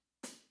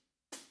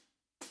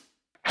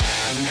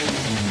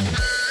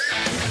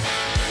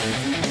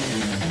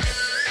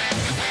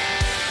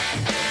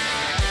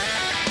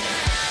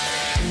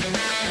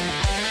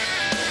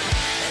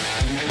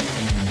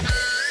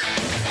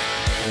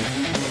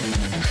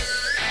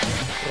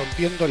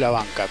Rompiendo la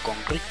banca con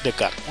Rick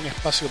Descartes, un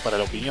espacio para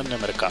la opinión de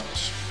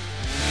mercados.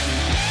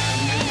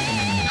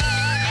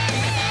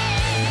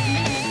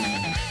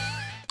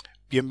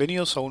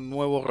 Bienvenidos a un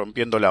nuevo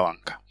Rompiendo la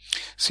banca.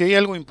 Si hay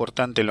algo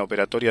importante en la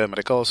operatoria de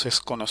mercados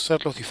es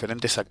conocer los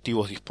diferentes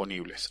activos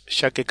disponibles,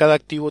 ya que cada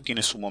activo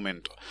tiene su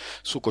momento,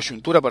 su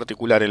coyuntura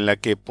particular en la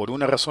que por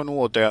una razón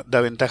u otra da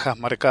ventajas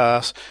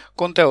marcadas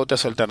contra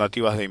otras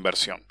alternativas de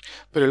inversión.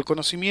 Pero el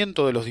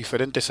conocimiento de los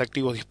diferentes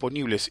activos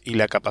disponibles y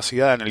la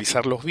capacidad de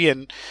analizarlos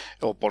bien,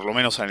 o por lo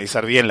menos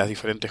analizar bien las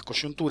diferentes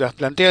coyunturas,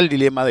 plantea el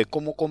dilema de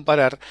cómo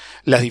comparar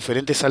las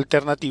diferentes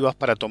alternativas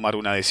para tomar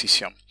una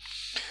decisión.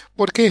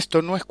 Porque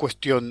esto no es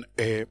cuestión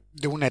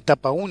de una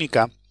etapa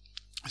única,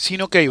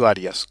 sino que hay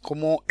varias,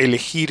 cómo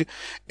elegir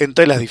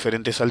entre las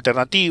diferentes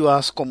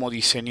alternativas, cómo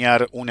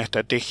diseñar una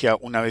estrategia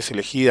una vez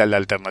elegida la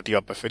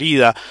alternativa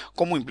preferida,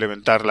 cómo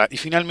implementarla y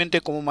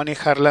finalmente cómo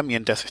manejarla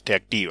mientras esté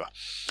activa.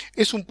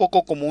 Es un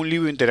poco como un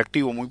libro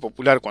interactivo muy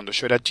popular cuando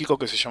yo era chico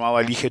que se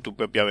llamaba Elige tu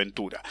propia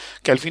aventura,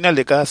 que al final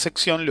de cada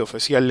sección le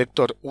ofrecía al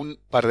lector un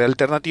par de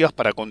alternativas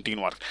para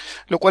continuar,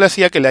 lo cual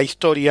hacía que la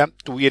historia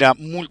tuviera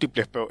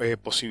múltiples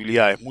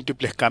posibilidades,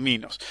 múltiples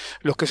caminos.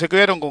 Los que se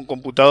crearon con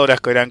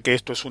computadoras creerán que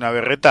esto es una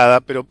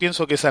pero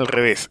pienso que es al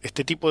revés.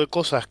 Este tipo de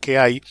cosas que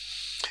hay,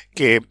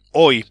 que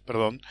hoy,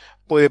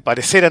 puede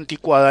parecer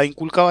anticuada,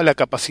 inculcaba la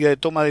capacidad de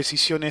toma de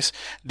decisiones,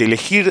 de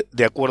elegir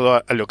de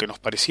acuerdo a lo que nos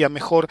parecía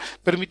mejor,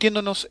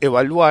 permitiéndonos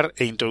evaluar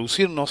e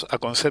introducirnos a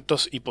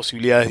conceptos y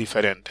posibilidades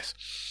diferentes.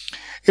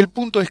 El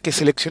punto es que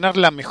seleccionar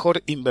la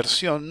mejor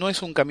inversión no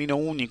es un camino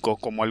único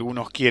como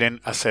algunos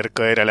quieren hacer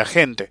creer a la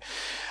gente.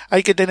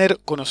 Hay que tener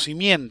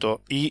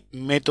conocimiento y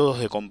métodos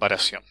de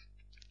comparación.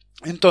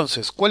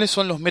 Entonces, ¿cuáles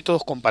son los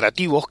métodos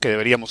comparativos que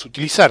deberíamos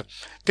utilizar?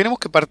 Tenemos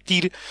que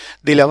partir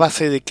de la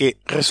base de qué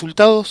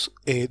resultados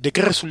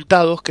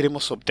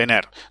queremos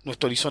obtener,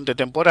 nuestro horizonte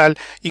temporal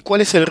y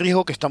cuál es el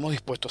riesgo que estamos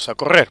dispuestos a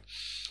correr.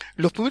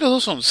 Los primeros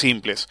dos son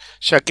simples,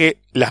 ya que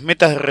las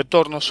metas de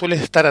retorno suelen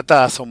estar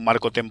atadas a un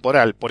marco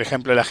temporal. Por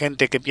ejemplo, la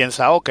gente que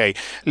piensa,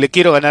 le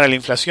quiero ganar a la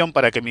inflación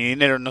para que mi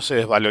dinero no se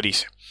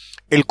desvalorice.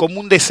 El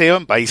común deseo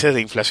en países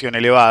de inflación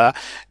elevada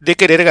de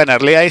querer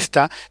ganarle a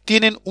esta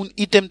tienen un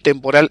ítem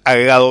temporal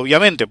agregado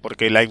obviamente,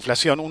 porque la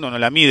inflación uno no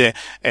la mide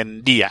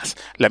en días,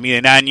 la mide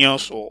en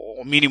años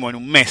o mínimo en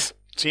un mes,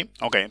 ¿sí?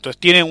 Entonces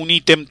tiene un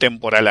ítem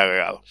temporal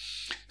agregado.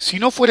 Si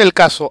no fuera el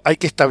caso, hay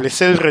que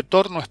establecer el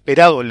retorno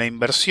esperado en la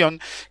inversión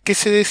que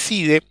se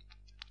decide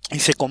y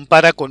se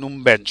compara con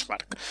un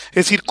benchmark, es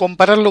decir,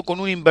 compararlo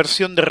con una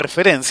inversión de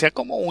referencia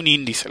como un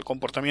índice, el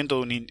comportamiento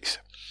de un índice.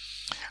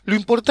 Lo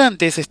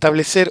importante es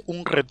establecer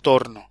un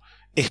retorno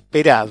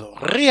esperado,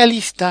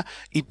 realista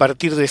y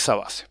partir de esa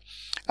base.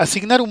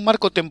 Asignar un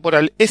marco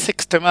temporal es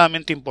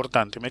extremadamente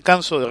importante. Me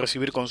canso de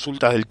recibir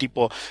consultas del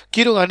tipo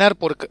quiero ganar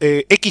por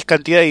X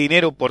cantidad de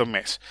dinero por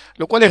mes,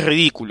 lo cual es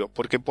ridículo,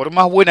 porque por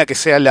más buena que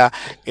sea la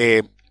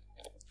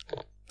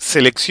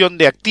selección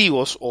de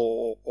activos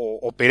o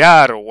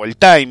operar o el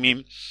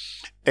timing,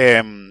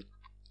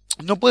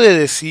 no puede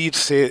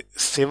decidirse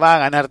se va a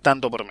ganar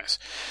tanto por mes.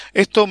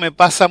 Esto me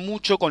pasa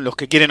mucho con los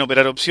que quieren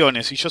operar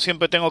opciones y yo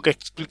siempre tengo que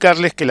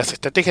explicarles que las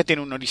estrategias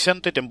tienen un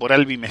horizonte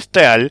temporal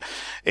bimestral,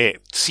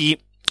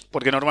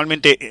 porque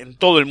normalmente en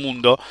todo el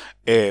mundo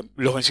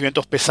los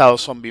vencimientos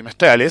pesados son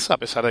bimestrales, a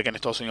pesar de que en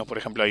Estados Unidos, por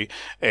ejemplo, hay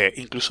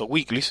incluso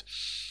weeklies,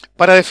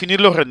 para definir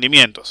los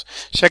rendimientos,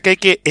 ya que hay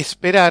que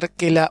esperar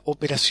que la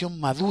operación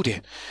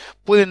madure.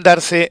 Puede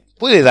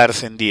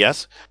darse en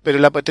días, pero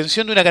la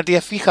pretensión de una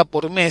cantidad fija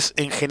por mes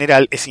en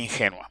general es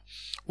ingenua.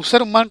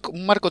 Usar un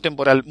marco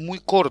temporal muy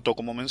corto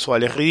como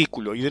mensual es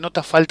ridículo y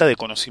denota falta de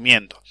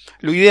conocimiento.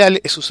 Lo ideal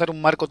es usar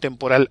un marco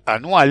temporal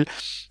anual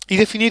y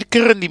definir qué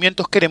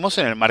rendimientos queremos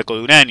en el marco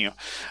de un año.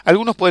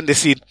 Algunos pueden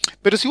decir,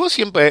 pero si vos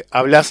siempre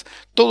hablas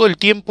todo el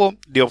tiempo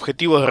de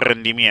objetivos de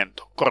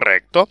rendimiento,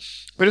 correcto,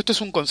 pero este es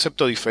un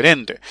concepto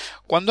diferente.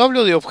 Cuando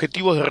hablo de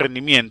objetivos de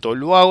rendimiento,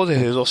 lo hago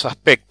desde dos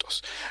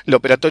aspectos, la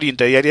operatoria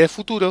interdiaria de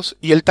futuros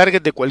y el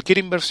target de cualquier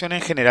inversión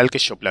en general que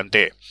yo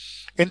plantee.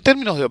 En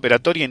términos de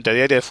operatoria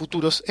interdiaria de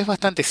futuros es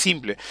bastante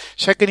simple,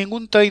 ya que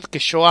ningún trade que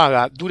yo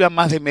haga dura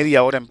más de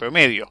media hora en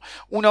promedio,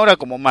 una hora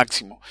como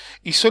máximo,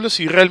 y solo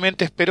si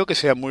realmente espero que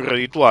sea muy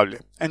redituable.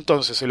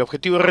 Entonces el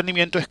objetivo de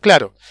rendimiento es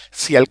claro,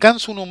 si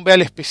alcanzo un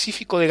umbral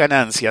específico de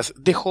ganancias,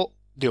 dejo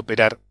de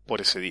operar por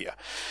ese día.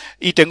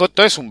 Y tengo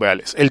tres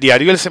umbrales, el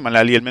diario, el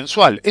semanal y el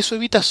mensual. Eso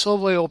evita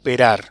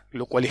sobreoperar,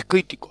 lo cual es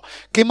crítico.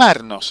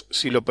 Quemarnos,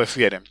 si lo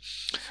prefieren.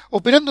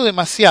 Operando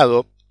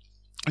demasiado,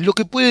 lo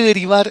que puede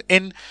derivar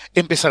en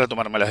empezar a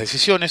tomar malas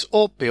decisiones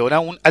o, peor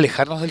aún,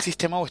 alejarnos del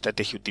sistema o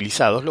estrategia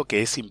utilizados, lo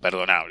que es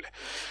imperdonable.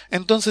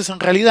 Entonces,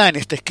 en realidad, en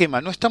este esquema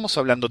no estamos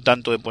hablando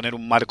tanto de poner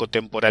un marco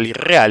temporal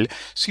irreal,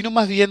 sino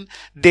más bien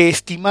de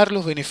estimar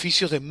los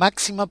beneficios de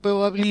máxima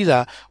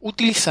probabilidad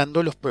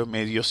utilizando los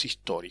promedios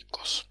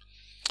históricos.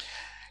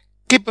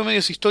 ¿Qué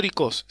promedios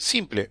históricos?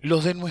 Simple,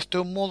 los de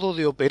nuestro modo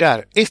de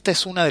operar. Esta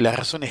es una de las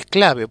razones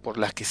clave por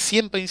las que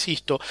siempre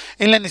insisto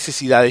en la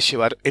necesidad de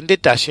llevar en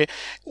detalle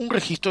un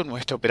registro de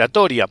nuestra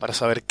operatoria para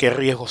saber qué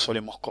riesgos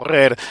solemos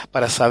correr,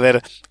 para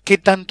saber qué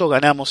tanto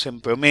ganamos en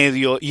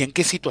promedio y en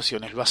qué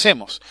situaciones lo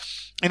hacemos.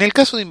 En el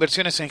caso de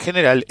inversiones en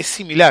general es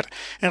similar.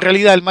 En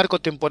realidad el marco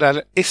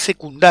temporal es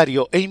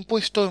secundario e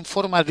impuesto en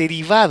forma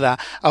derivada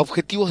a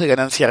objetivos de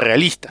ganancia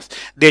realistas.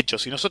 De hecho,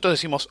 si nosotros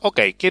decimos,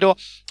 ok, quiero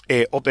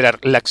operar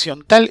la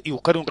acción tal y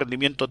buscar un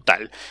rendimiento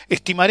tal,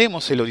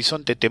 estimaremos el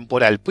horizonte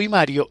temporal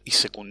primario y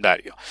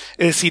secundario.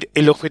 Es decir,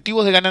 el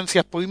objetivo de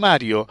ganancias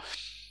primario,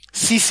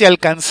 si se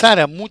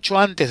alcanzara mucho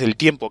antes del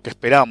tiempo que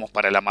esperábamos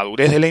para la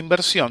madurez de la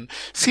inversión,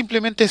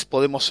 simplemente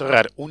podemos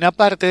cerrar una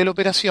parte de la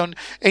operación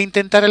e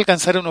intentar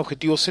alcanzar un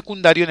objetivo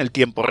secundario en el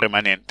tiempo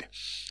remanente.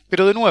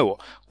 Pero de nuevo,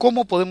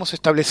 ¿cómo podemos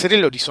establecer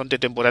el horizonte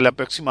temporal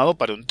aproximado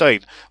para un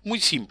trade? Muy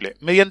simple,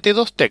 mediante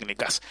dos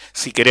técnicas,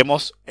 si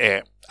queremos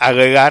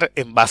agregar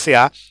en base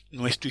a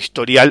nuestro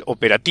historial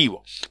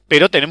operativo.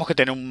 Pero tenemos que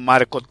tener un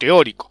marco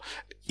teórico.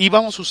 Y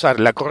vamos a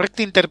usar la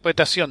correcta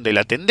interpretación de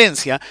la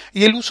tendencia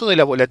y el uso de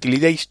la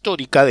volatilidad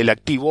histórica del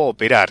activo a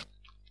operar.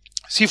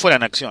 Si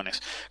fueran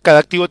acciones, cada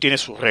activo tiene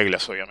sus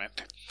reglas,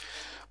 obviamente.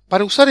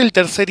 Para usar el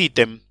tercer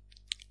ítem,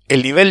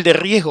 el nivel de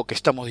riesgo que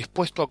estamos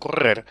dispuestos a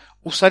correr,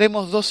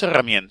 usaremos dos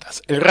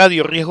herramientas, el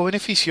radio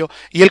riesgo-beneficio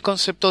y el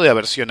concepto de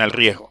aversión al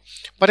riesgo.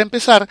 Para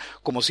empezar,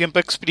 como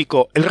siempre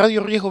explico, el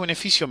radio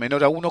riesgo-beneficio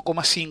menor a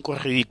 1,5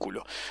 es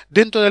ridículo.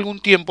 Dentro de algún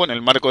tiempo, en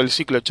el marco del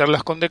ciclo de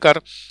charlas con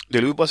Descartes,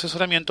 del grupo de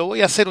asesoramiento,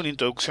 voy a hacer una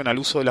introducción al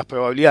uso de las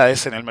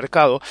probabilidades en el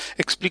mercado,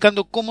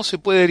 explicando cómo se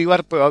puede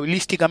derivar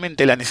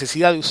probabilísticamente la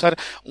necesidad de usar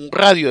un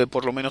radio de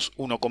por lo menos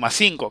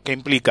 1,5, que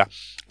implica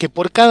que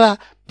por cada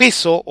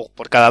peso o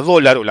por cada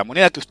dólar o la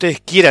moneda que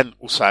ustedes quieran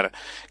usar,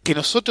 que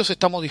nosotros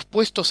estamos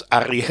dispuestos a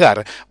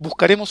arriesgar,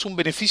 buscaremos un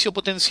beneficio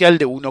potencial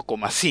de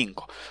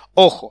 1,5.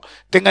 Ojo,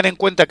 tengan en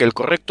cuenta que el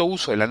correcto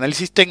uso del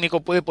análisis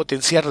técnico puede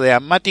potenciar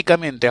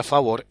dramáticamente a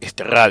favor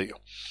este radio.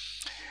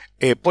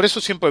 Por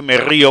eso siempre me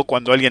río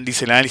cuando alguien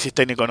dice el análisis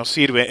técnico no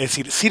sirve, es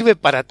decir, sirve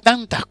para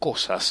tantas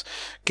cosas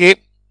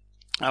que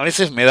a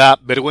veces me da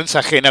vergüenza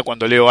ajena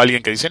cuando leo a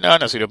alguien que dice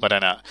no sirve para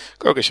nada.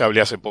 Creo que ya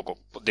hablé hace poco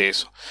de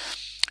eso.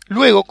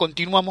 Luego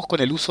continuamos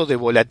con el uso de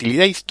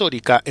volatilidad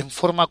histórica en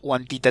forma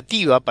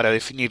cuantitativa para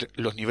definir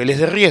los niveles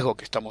de riesgo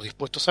que estamos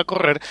dispuestos a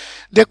correr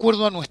de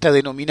acuerdo a nuestra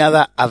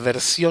denominada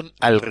aversión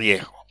al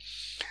riesgo.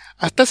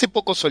 Hasta hace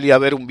poco solía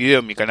ver un video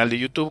en mi canal de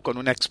YouTube con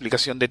una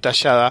explicación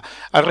detallada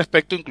al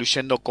respecto,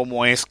 incluyendo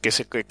cómo es, qué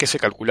se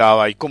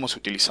calculaba y cómo se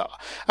utilizaba.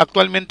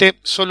 Actualmente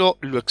solo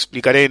lo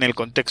explicaré en el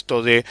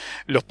contexto de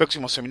los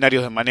próximos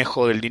seminarios de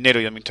manejo del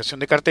dinero y administración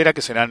de cartera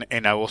que serán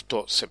en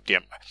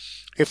agosto-septiembre.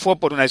 Fue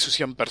por una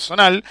decisión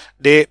personal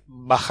de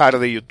bajar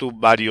de YouTube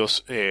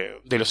varios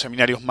de los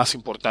seminarios más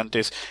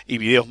importantes y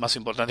videos más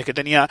importantes que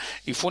tenía,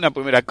 y fue una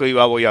primera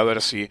criba. Voy a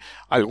ver si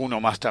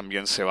alguno más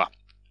también se va.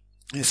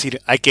 Es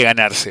decir, hay que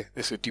ganarse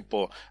ese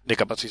tipo de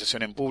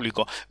capacitación en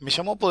público. Me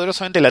llamó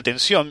poderosamente la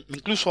atención,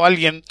 incluso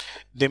alguien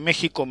de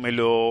México me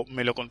lo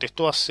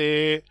contestó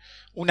hace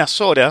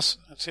unas horas,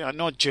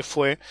 anoche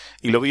fue,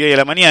 y lo vi ahí a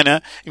la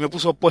mañana, y me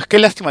puso, pues qué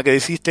lástima que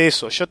deciste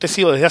eso, yo te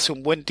sigo desde hace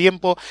un buen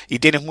tiempo y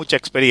tienes mucha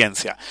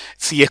experiencia.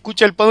 Si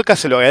escucha el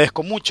podcast se lo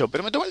agradezco mucho,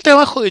 pero me tomé el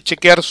trabajo de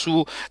chequear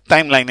su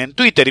timeline en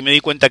Twitter y me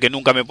di cuenta que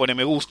nunca me pone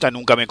me gusta,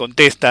 nunca me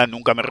contesta,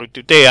 nunca me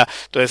retuitea.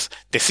 Entonces,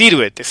 te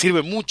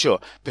sirve mucho,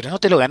 pero no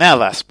te lo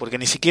ganabas, porque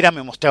ni siquiera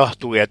me mostrabas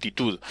tu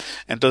beatitud.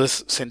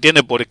 Entonces, se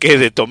entiende por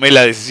qué tomé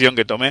la decisión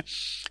que tomé.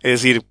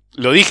 Es decir,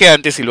 lo dije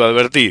antes y lo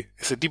advertí,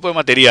 ese tipo de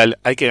material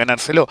hay que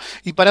ganárselo.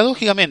 Y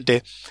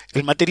paradójicamente,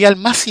 el material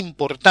más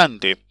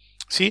importante,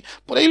 ¿sí?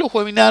 Por ahí los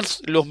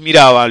webinars los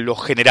miraban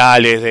los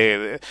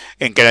generales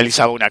en que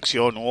analizaba una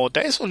acción u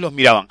otra, esos los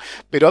miraban.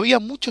 Pero había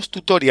muchos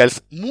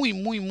tutorials muy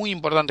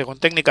importantes, con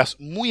técnicas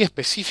muy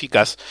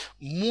específicas,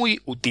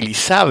 muy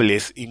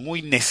utilizables y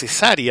muy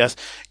necesarias,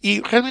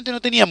 y realmente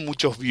no tenían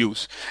muchos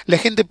views. La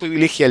gente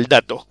privilegia el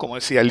dato, como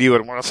decía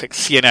Livermore hace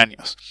 100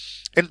 años.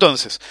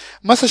 Entonces,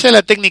 más allá de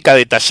la técnica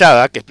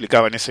detallada que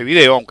explicaba en ese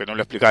video, aunque no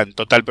lo explicaba en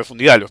total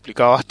profundidad, lo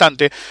explicaba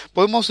bastante,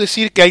 podemos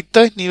decir que hay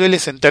tres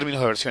niveles en términos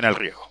de aversión al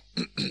riesgo.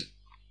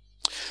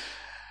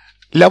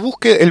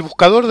 El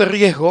buscador de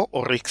riesgo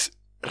o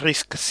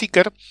risk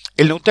seeker,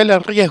 el neutral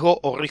al riesgo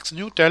o risk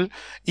neutral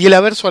y el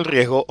averso al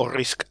riesgo o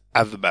risk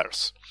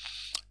adverse.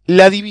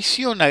 La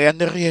división a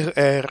grandes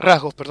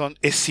rasgos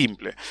es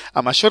simple.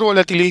 A mayor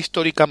volatilidad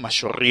histórica,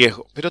 mayor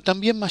riesgo, pero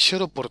también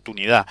mayor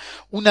oportunidad.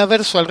 Un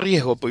averso al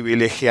riesgo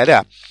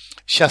privilegiará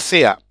ya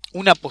sea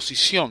una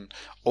posición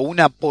o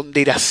una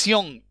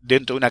ponderación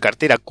dentro de una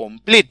cartera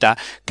completa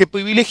que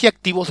privilegie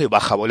activos de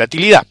baja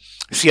volatilidad,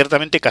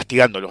 ciertamente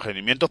castigando los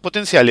rendimientos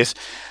potenciales,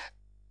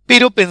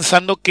 pero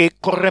pensando que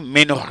corren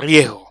menos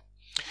riesgo.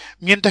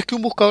 Mientras que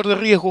un buscador de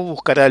riesgo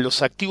buscará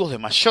los activos de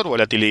mayor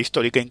volatilidad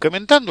histórica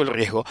incrementando el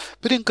riesgo,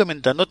 pero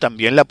incrementando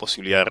también la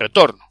posibilidad de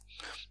retorno.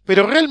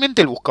 ¿Pero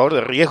realmente el buscador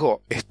de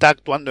riesgo está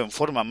actuando en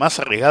forma más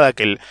arriesgada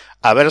que el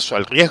averso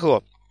al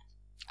riesgo?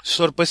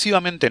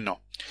 Sorpresivamente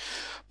no.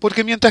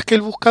 Porque mientras que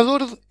el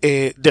buscador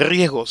de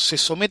riesgo se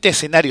somete a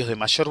escenarios de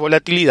mayor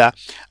volatilidad,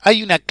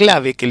 hay una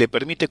clave que le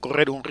permite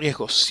correr un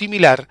riesgo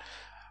similar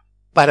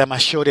para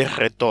mayores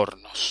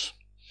retornos.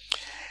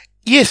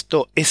 Y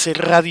esto es el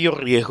radio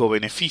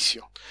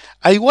riesgo-beneficio.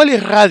 A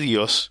iguales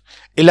radios,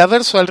 el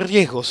averso al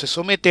riesgo se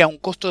somete a un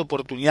costo de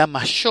oportunidad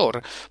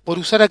mayor por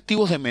usar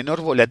activos de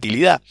menor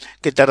volatilidad,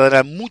 que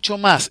tardarán mucho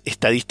más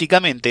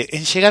estadísticamente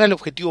en llegar al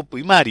objetivo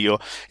primario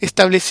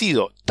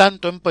establecido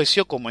tanto en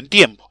precio como en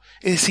tiempo.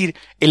 Es decir,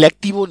 el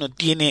activo no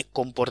tiene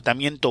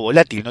comportamiento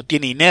volátil, no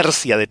tiene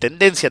inercia de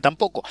tendencia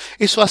tampoco.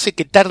 Eso hace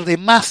que tarde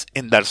más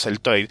en darse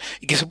el trade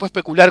y que se puede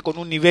especular con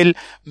un nivel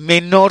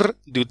menor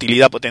de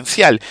utilidad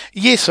potencial.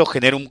 Y eso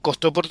genera un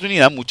costo de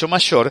oportunidad mucho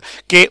mayor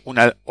que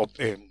una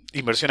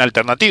inversión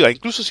alternativa,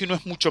 incluso si no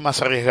es mucho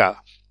más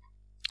arriesgada.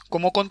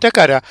 Como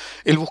contracara,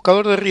 el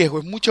buscador de riesgo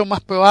es mucho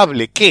más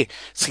probable que,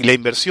 si la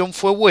inversión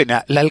fue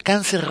buena, la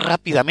alcance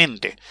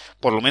rápidamente,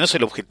 por lo menos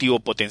el objetivo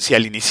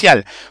potencial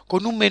inicial,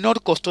 con un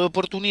menor costo de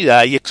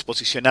oportunidad y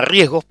exposición a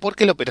riesgos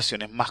porque la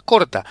operación es más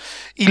corta,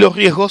 y los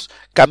riesgos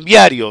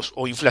cambiarios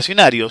o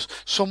inflacionarios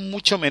son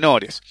mucho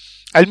menores,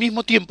 al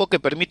mismo tiempo que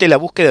permite la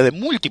búsqueda de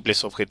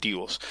múltiples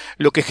objetivos,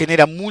 lo que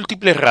genera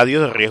múltiples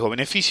radios de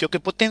riesgo-beneficio que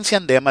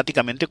potencian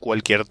dramáticamente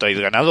cualquier trade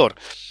ganador.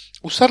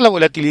 Usar la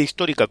volatilidad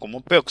histórica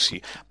como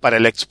proxy para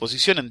la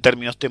exposición en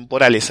términos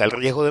temporales al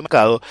riesgo de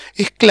mercado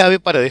es clave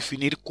para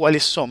definir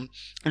cuáles son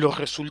los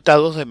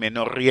resultados de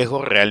menor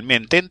riesgo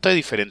realmente entre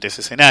diferentes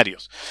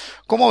escenarios.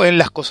 Como ven,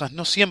 las cosas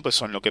no siempre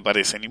son lo que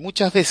parecen y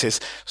muchas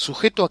veces,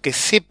 sujeto a que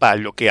sepa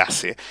lo que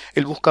hace,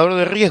 el buscador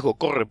de riesgo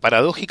corre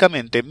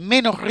paradójicamente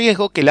menos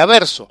riesgo que el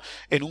averso,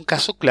 en un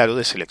caso claro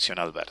de selección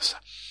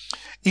adversa.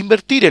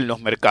 Invertir en los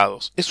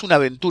mercados es una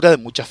aventura de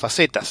muchas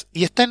facetas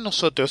y está en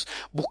nosotros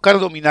buscar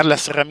dominar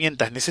las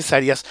herramientas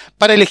necesarias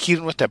para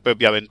elegir nuestra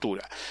propia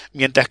aventura,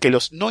 mientras que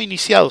los no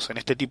iniciados en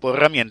este tipo de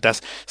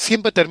herramientas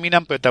siempre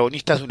terminan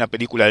protagonistas de una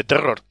película de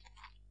terror,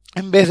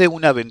 en vez de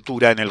una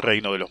aventura en el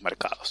reino de los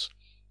mercados.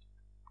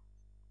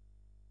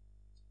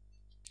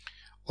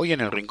 Hoy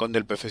en el Rincón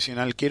del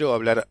Profesional quiero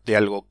hablar de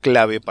algo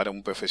clave para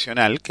un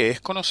profesional, que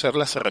es conocer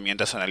las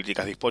herramientas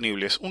analíticas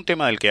disponibles, un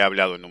tema del que he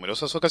hablado en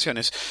numerosas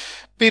ocasiones,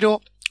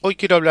 pero hoy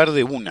quiero hablar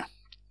de una,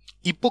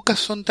 y pocas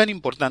son tan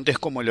importantes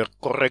como el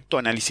correcto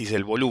análisis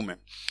del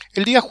volumen.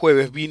 El día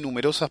jueves vi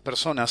numerosas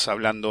personas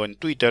hablando en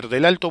Twitter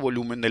del alto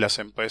volumen de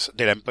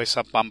la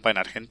empresa Pampa en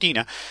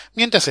Argentina,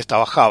 mientras esta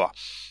bajaba.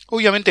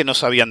 Obviamente no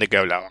sabían de qué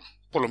hablaban,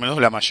 por lo menos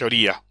la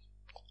mayoría,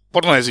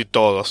 por no decir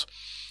todos.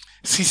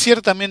 Si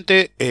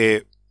ciertamente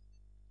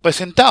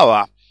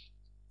presentaba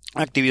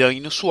actividad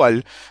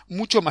inusual,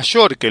 mucho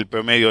mayor que el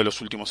promedio de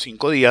los últimos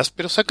 5 días,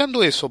 pero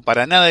sacando eso,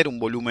 para nada era un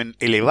volumen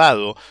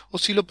elevado, o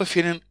si lo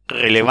prefieren,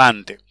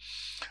 relevante.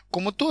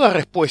 Como toda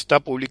respuesta,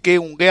 publiqué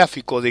un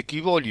gráfico de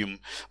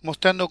Equivolume,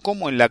 mostrando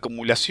cómo en la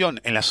acumulación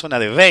en la zona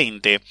de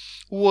 20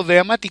 hubo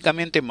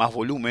dramáticamente más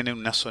volumen en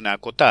una zona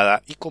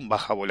acotada y con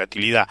baja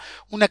volatilidad,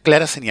 una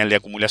clara señal de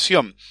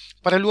acumulación,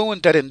 para luego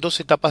entrar en 2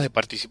 etapas de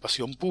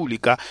participación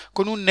pública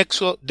con un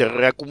nexo de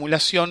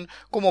reacumulación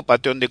como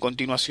patrón de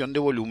continuación de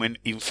volumen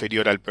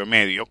inferior al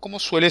promedio, como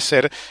suele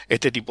ser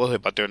este tipo de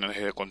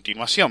patrones de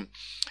continuación.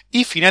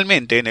 Y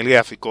finalmente, en el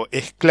gráfico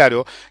es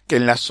claro que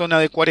en la zona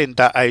de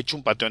 40 ha hecho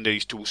un patrón de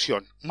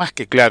distribución, más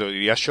que claro,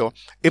 diría yo,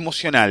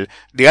 emocional,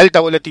 de alta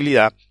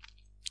volatilidad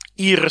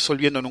y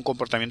resolviendo en un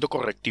comportamiento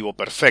correctivo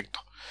perfecto.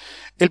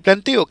 El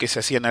planteo que se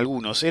hacían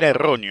algunos era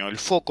erróneo, el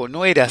foco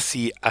no era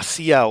si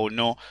hacía o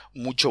no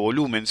mucho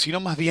volumen, sino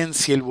más bien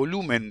si el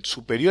volumen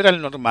superior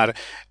al normal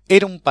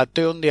era un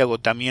patrón de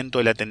agotamiento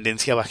de la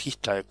tendencia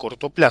bajista de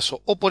corto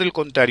plazo o por el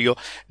contrario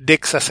de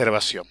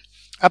exacerbación.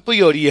 A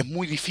priori es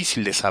muy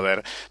difícil de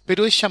saber,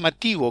 pero es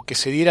llamativo que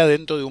se diera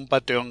dentro de un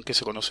patrón que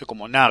se conoce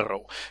como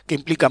narrow, que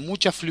implica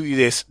mucha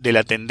fluidez de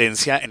la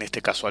tendencia, en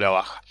este caso a la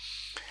baja.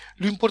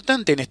 Lo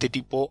importante en este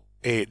tipo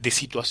de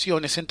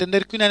situación es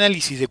entender que un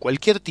análisis de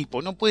cualquier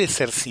tipo no puede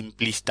ser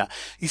simplista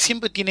y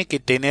siempre tiene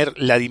que tener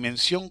la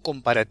dimensión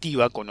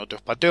comparativa con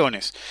otros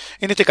patrones,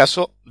 en este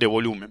caso de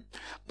volumen,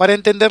 para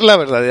entender la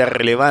verdadera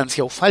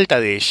relevancia o falta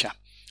de ella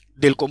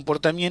del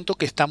comportamiento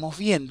que estamos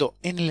viendo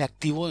en el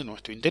activo de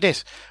nuestro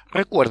interés.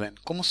 Recuerden,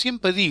 como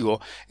siempre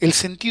digo, el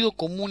sentido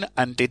común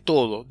ante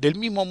todo, del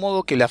mismo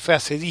modo que la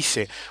frase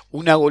dice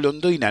una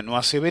golondrina no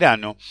hace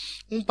verano,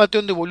 un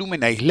patrón de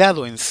volumen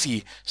aislado en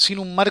sí, sin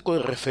un marco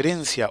de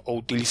referencia o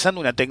utilizando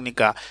una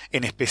técnica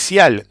en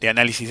especial de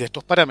análisis de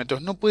estos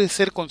parámetros, no puede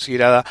ser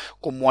considerada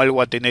como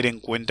algo a tener en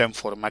cuenta en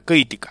forma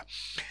crítica.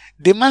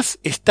 De más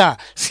está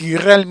si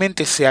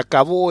realmente se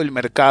acabó el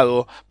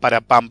mercado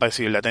para Pampa, es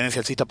decir, la tendencia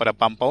alcista para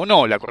Pampa o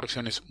no. La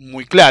corrección es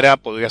muy clara,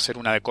 podría ser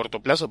una de corto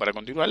plazo para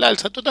continuar al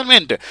alza,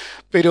 totalmente.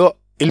 Pero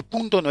el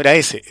punto no era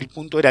ese, el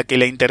punto era que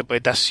la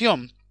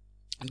interpretación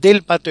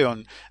del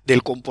patrón,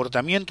 del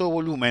comportamiento de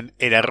volumen,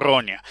 era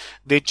errónea.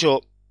 De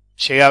hecho,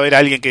 llegué a ver a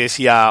alguien que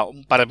decía,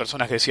 un par de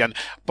personas que decían,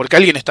 ¿por qué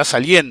alguien está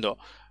saliendo?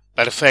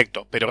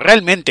 Perfecto, pero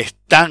 ¿realmente es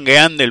tan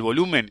grande el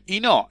volumen?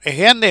 Y no, es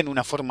grande en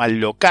una forma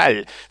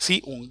local,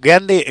 ¿sí? Un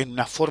grande en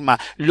una forma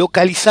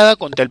localizada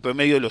contra el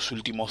promedio de los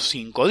últimos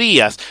 5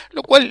 días,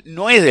 lo cual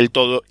no es del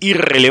todo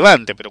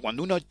irrelevante, pero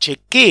cuando uno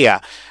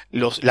chequea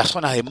las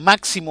zonas de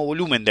máximo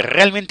volumen, de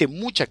realmente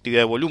mucha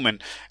actividad de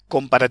volumen,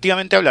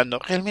 comparativamente hablando,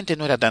 realmente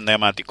no era tan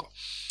dramático.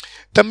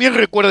 También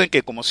recuerden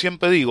que, como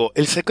siempre digo,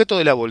 el secreto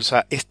de la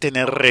bolsa es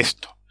tener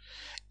resto.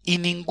 Y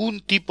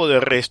ningún tipo de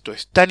resto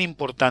es tan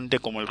importante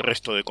como el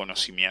resto de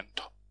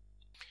conocimiento.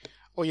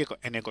 Hoy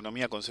en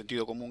Economía con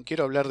Sentido Común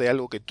quiero hablar de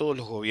algo que todos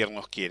los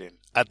gobiernos quieren,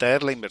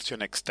 atraer la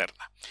inversión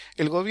externa.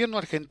 El gobierno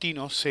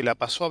argentino se la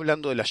pasó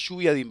hablando de la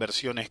lluvia de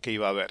inversiones que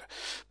iba a haber,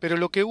 pero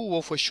lo que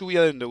hubo fue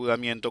lluvia de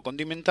endeudamiento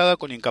condimentada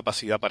con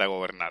incapacidad para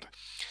gobernar.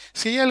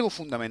 Si hay algo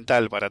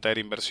fundamental para atraer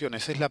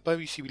inversiones es la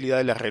previsibilidad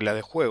de las reglas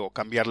de juego.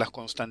 Cambiarlas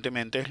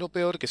constantemente es lo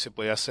peor que se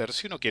puede hacer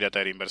si uno quiere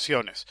atraer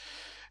inversiones.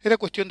 Era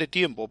cuestión de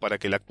tiempo para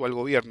que el actual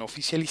gobierno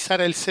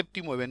oficializara el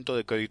séptimo evento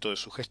de crédito de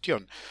su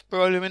gestión,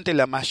 probablemente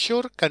la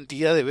mayor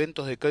cantidad de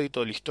eventos de crédito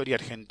de la historia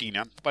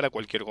argentina para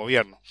cualquier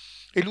gobierno.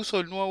 El uso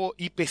del nuevo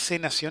IPC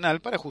nacional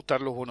para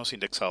ajustar los bonos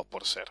indexados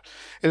por ser.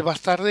 El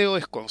bastardeo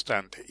es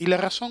constante y la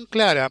razón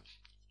clara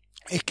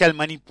es que al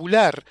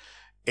manipular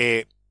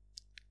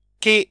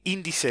qué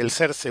índice del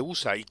ser se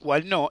usa y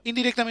cuál no,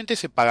 indirectamente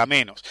se paga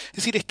menos. Es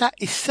decir, está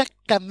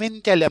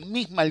exactamente a la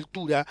misma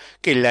altura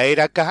que en la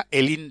era K,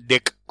 el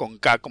INDEC con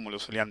K, como lo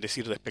solían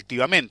decir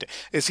despectivamente.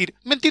 Es decir,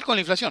 mentir con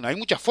la inflación. Hay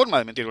muchas formas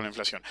de mentir con la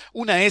inflación.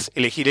 Una es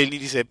elegir el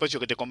índice de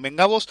precio que te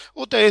convenga a vos,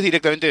 otra es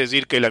directamente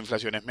decir que la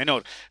inflación es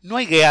menor. No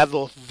hay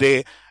grados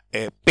de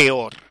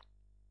peor.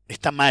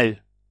 Está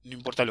mal, no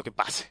importa lo que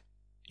pase.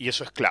 Y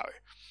eso es clave.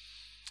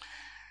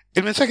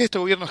 El mensaje de este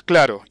gobierno es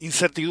claro,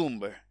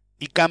 incertidumbre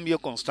y cambio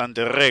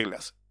constante de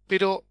reglas.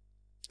 Pero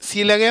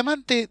si el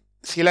agravante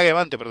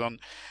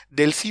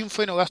del sin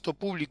freno gasto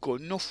público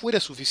no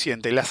fuera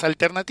suficiente, las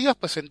alternativas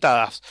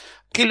presentadas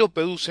que lo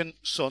producen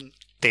son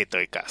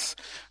tétricas.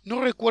 No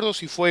recuerdo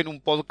si fue en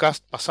un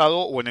podcast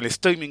pasado o en el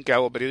streaming que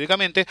hago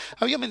periódicamente,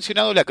 había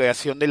mencionado la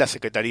creación de la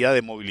Secretaría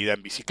de Movilidad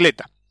en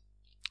Bicicleta.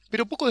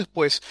 Pero poco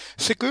después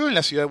se creó en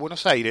la ciudad de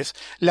Buenos Aires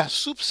la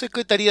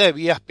Subsecretaría de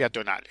Vías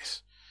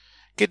Peatonales,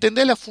 que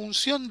tendrá la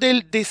función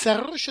del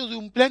desarrollo de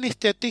un plan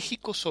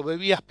estratégico sobre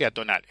vías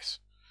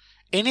peatonales.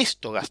 En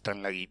esto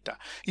gastan la guita.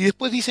 Y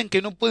después dicen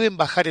que no pueden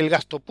bajar el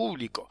gasto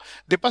público.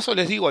 De paso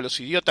les digo a los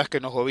idiotas que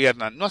nos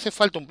gobiernan, no hace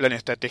falta un plan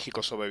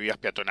estratégico sobre vías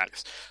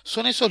peatonales.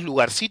 Son esos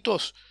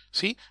lugarcitos,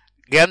 ¿sí?,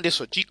 grandes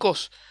o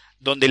chicos,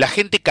 donde la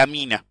gente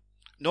camina.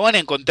 No van a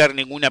encontrar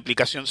ninguna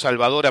aplicación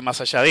salvadora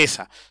más allá de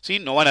esa, ¿sí?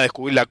 No van a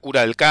descubrir la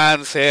cura del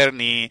cáncer,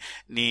 ni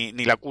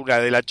la cura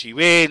del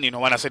HIV, ni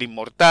nos van a ser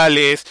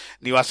inmortales,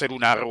 ni va a ser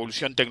una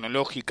revolución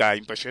tecnológica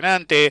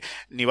impresionante,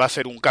 ni va a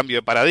ser un cambio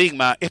de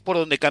paradigma. Es por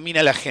donde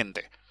camina la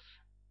gente.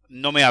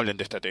 No me hablen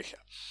de estrategia.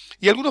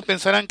 Y algunos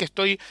pensarán que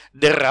estoy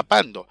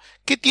derrapando.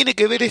 ¿Qué tiene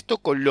que ver esto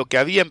con lo que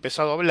había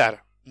empezado a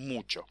hablar?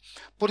 Mucho.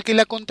 Porque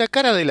la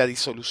contracara de la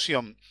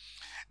disolución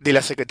de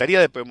la Secretaría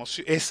de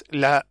Promoción es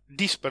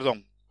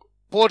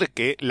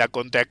porque la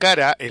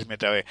contracara, es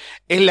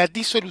la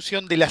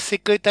disolución de la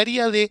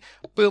Secretaría de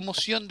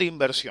Promoción de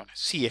Inversiones.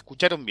 Sí,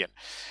 escucharon bien.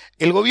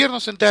 El gobierno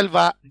central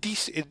va a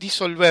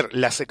disolver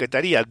la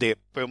Secretaría de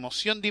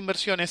Promoción de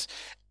Inversiones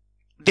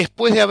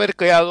después de haber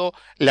creado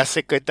la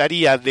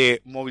Secretaría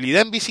de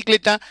Movilidad en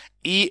Bicicleta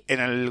y en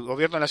el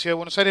gobierno de la Ciudad de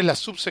Buenos Aires la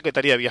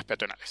Subsecretaría de Vías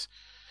Peatonales.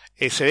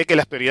 Se ve que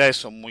las prioridades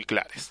son muy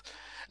claras.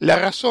 La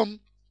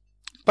razón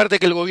parte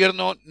que el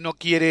gobierno no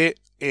quiere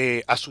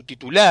a su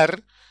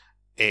titular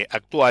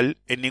actual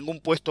en ningún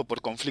puesto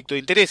por conflicto de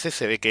intereses,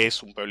 se ve que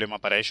es un problema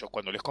para ellos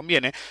cuando les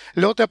conviene.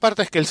 La otra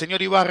parte es que el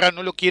señor Ibarra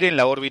no lo quiere en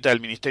la órbita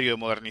del Ministerio de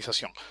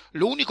Modernización.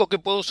 Lo único que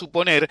puedo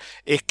suponer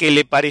es que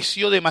le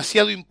pareció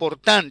demasiado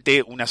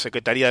importante una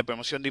Secretaría de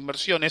Promoción de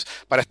Inversiones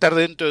para estar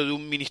dentro de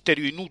un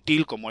ministerio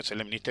inútil como es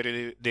el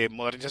Ministerio de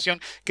Modernización,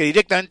 que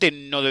directamente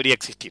no debería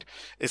existir.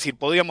 Es decir,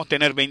 podríamos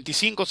tener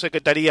 25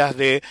 secretarías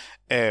de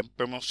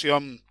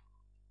promoción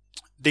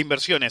de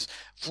inversiones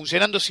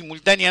funcionando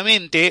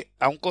simultáneamente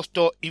a un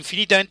costo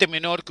infinitamente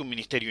menor que un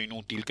ministerio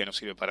inútil que no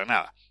sirve para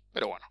nada.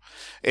 Pero bueno,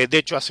 de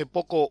hecho hace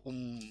poco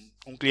un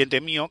cliente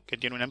mío que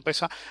tiene una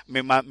empresa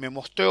me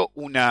mostró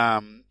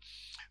una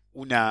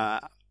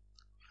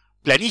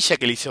planilla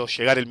que le hizo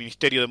llegar el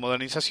Ministerio de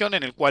Modernización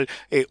en el cual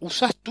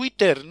usás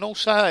Twitter,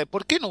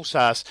 ¿por qué no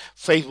usás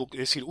Facebook?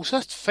 Es decir,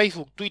 usás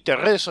Facebook, Twitter,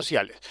 redes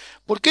sociales.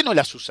 ¿Por qué no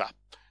las usás?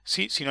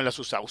 ¿Sí? Si no las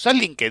usás. Usás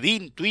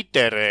LinkedIn,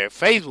 Twitter,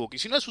 Facebook, y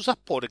si no las usás,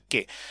 ¿por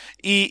qué?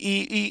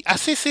 Y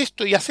haces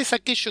esto y haces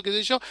aquello, que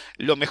sé yo.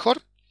 Lo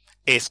mejor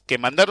es que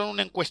mandaron un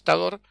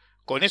encuestador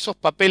con esos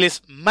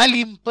papeles mal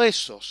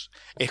impresos.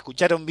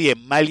 Escucharon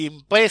bien, mal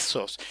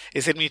impresos.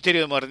 Es el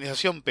Ministerio de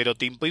Modernización, pero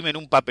te imprimen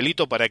un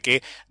papelito para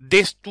que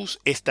des tus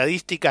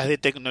estadísticas de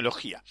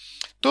tecnología.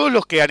 Todos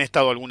los que han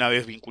estado alguna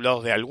vez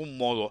vinculados de algún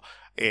modo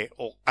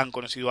o han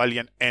conocido a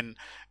alguien en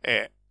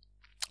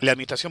la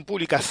administración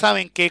pública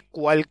saben que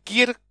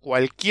cualquier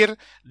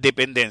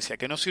dependencia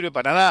que no sirve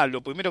para nada,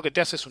 lo primero que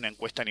te hace es una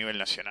encuesta a nivel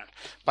nacional.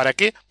 ¿Para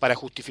qué? Para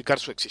justificar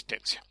su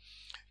existencia.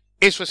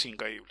 Eso es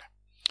increíble.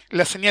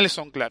 Las señales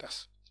son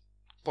claras,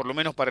 por lo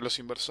menos para los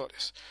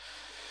inversores.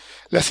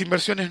 Las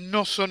inversiones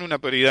no son una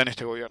prioridad en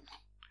este gobierno.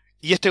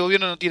 Y este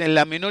gobierno no tiene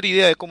la menor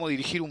idea de cómo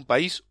dirigir un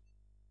país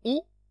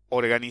u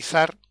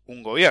organizar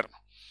un gobierno.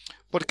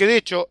 Porque de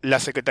hecho, la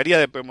Secretaría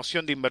de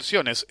Promoción de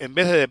Inversiones, en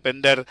vez de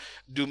depender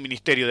de un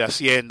Ministerio de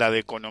Hacienda, de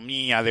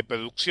Economía, de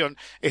Producción,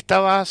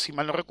 estaba, si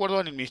mal no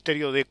recuerdo, en el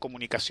Ministerio de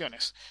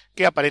Comunicaciones,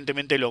 que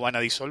aparentemente lo van a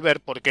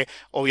disolver porque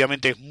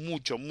obviamente es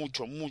mucho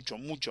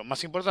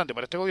más importante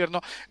para este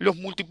gobierno los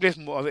múltiples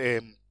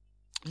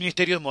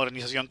ministerios de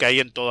modernización que hay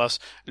en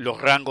todos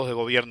los rangos de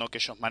gobierno que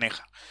ellos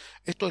manejan.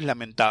 Esto es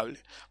lamentable,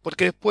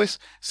 porque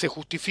después se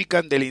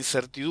justifican de la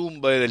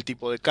incertidumbre, del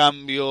tipo de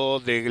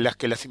cambio, de las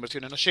que las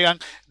inversiones no llegan,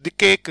 de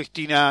que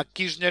Cristina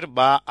Kirchner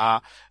va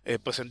a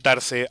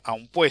presentarse a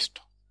un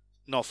puesto.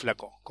 No,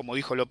 flaco, como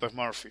dijo López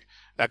Murphy,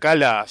 acá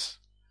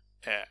las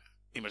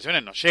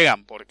inversiones no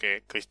llegan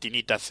porque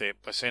Cristinita se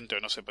presente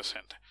o no se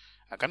presente.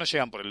 Acá no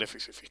llegan por el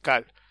déficit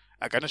fiscal.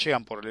 Acá no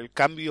llegan por el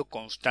cambio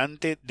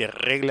constante de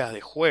reglas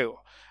de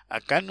juego.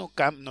 Acá no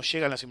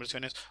llegan las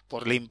inversiones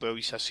por la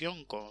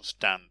improvisación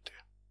constante.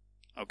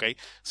 ¿Ok?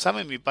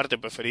 ¿Saben mi parte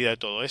preferida de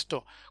todo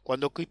esto?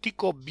 Cuando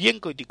critico bien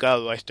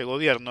criticado a este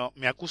gobierno,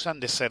 me acusan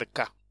de ser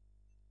K.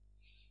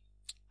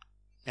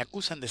 Me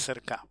acusan de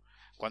ser K.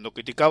 Cuando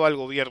criticaba al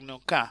gobierno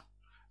K,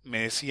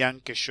 me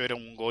decían que yo era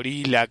un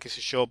gorila, qué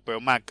sé yo,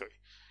 pero Macri.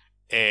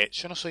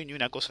 Yo no soy ni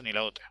una cosa ni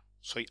la otra.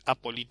 Soy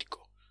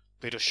apolítico.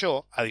 Pero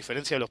yo, a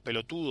diferencia de los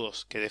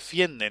pelotudos que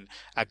defienden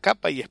a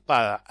capa y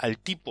espada al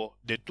tipo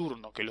de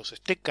turno que los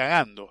esté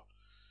cagando,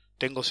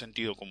 tengo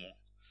sentido común.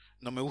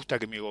 No me gusta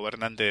que mi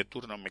gobernante de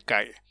turno me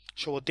cague.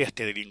 Yo voté a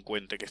este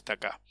delincuente que está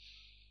acá.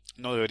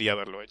 No debería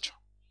haberlo hecho.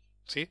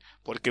 ¿Sí?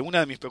 Porque una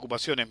de mis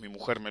preocupaciones, mi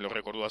mujer me lo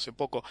recordó hace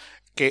poco,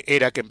 que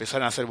era que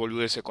empezaran a hacer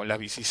boludeces con las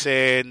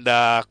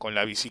bicisendas, con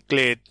la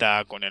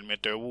bicicleta, con el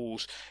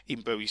metrobús,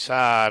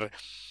 improvisar,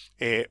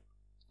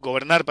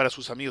 gobernar para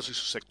sus amigos y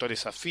sus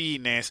sectores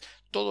afines.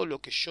 Todo lo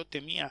que yo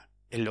temía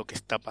es lo que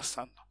está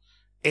pasando.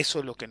 Eso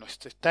es lo que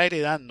nos está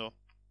heredando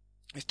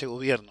este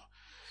gobierno.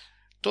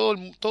 Todos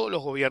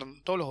los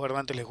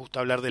gobernantes les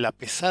gusta hablar de la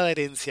pesada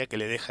herencia que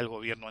le deja el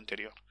gobierno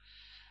anterior.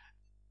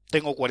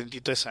 Tengo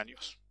 43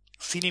 años.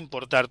 Sin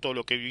importar todo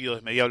lo que he vivido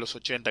desde mediados de los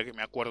 80, que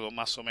me acuerdo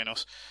más o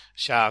menos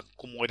ya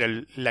cómo era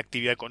la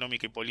actividad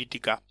económica y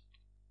política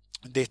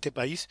de este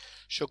país,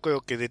 yo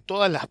creo que de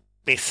todas las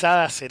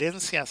pesadas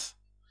herencias,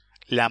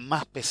 la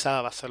más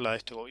pesada va a ser la de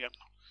este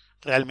gobierno.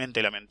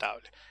 Realmente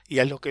lamentable. Y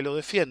a los que lo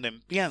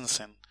defienden,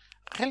 piensen,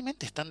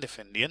 ¿realmente están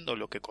defendiendo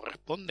lo que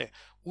corresponde?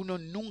 Uno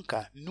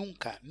nunca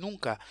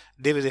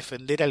debe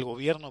defender al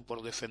gobierno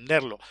por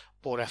defenderlo,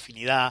 por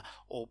afinidad,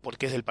 o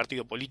porque es del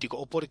partido político,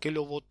 o porque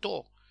lo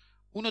votó.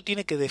 Uno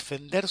tiene que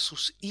defender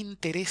sus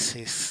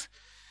intereses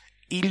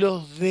y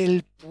los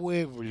del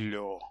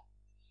pueblo.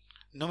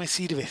 No me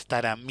sirve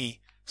estar a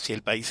mí si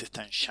el país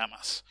está en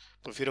llamas.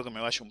 Prefiero que me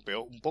vaya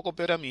un poco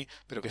peor a mí,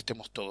 pero que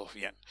estemos todos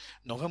bien.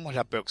 Nos vemos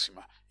la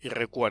próxima. Y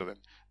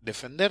recuerden,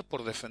 defender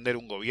por defender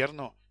un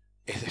gobierno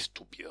es de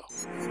estúpido.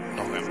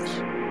 Nos vemos.